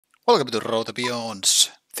Welcome to Rauta Beyond's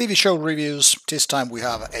TV show reviews. This time we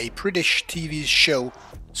have a British TV show,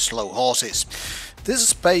 Slow Horses. This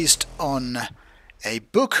is based on a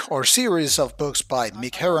book or series of books by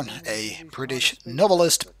Mick Herron, a British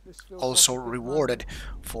novelist, also rewarded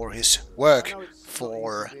for his work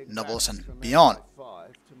for novels and beyond.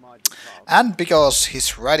 And because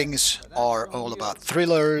his writings are all about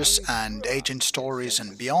thrillers and agent stories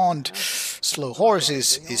and beyond, Slow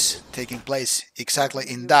Horses is taking place exactly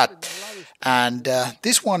in that. And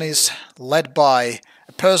this one is led by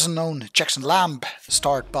a person known Jackson Lamb,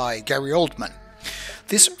 starred by Gary Oldman.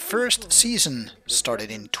 This first season,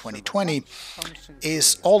 started in 2020,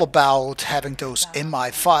 is all about having those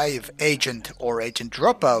MI5 agent or agent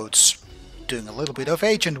dropouts doing a little bit of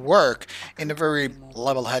agent work in a very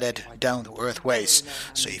level-headed, down-to-earth ways.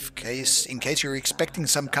 So in case you're expecting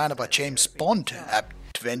some kind of a James Bond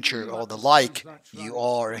adventure or the like, you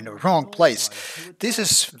are in the wrong place. This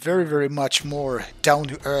is very much more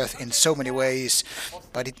down-to-earth in so many ways,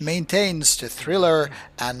 but it maintains the thriller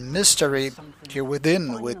and mystery here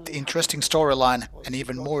within with interesting storyline and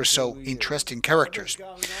even more so interesting characters.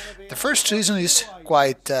 The first season is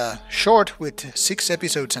quite short with 6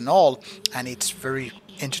 episodes in all, and it's very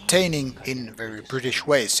entertaining in very British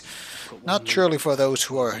ways. Not surely for those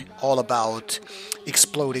who are all about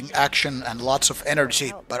exploding action and lots of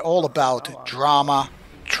energy, but all about drama,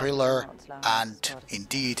 thriller, and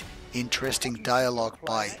indeed interesting dialogue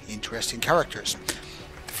by interesting characters.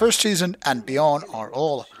 The first season and beyond are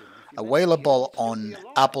all available on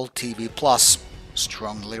Apple TV Plus.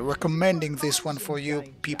 Strongly recommending this one for you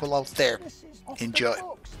people out there. Enjoy.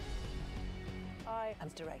 I am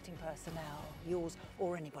directing personnel, yours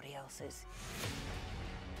or anybody else's.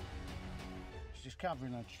 She's just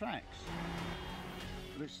covering her tracks.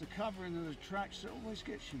 But it's the covering of the tracks that always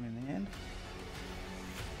gets you in the end.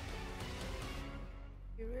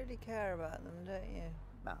 You really care about them, don't you?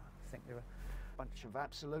 No, I think they're a bunch of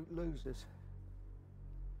absolute losers.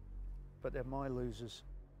 But they're my losers.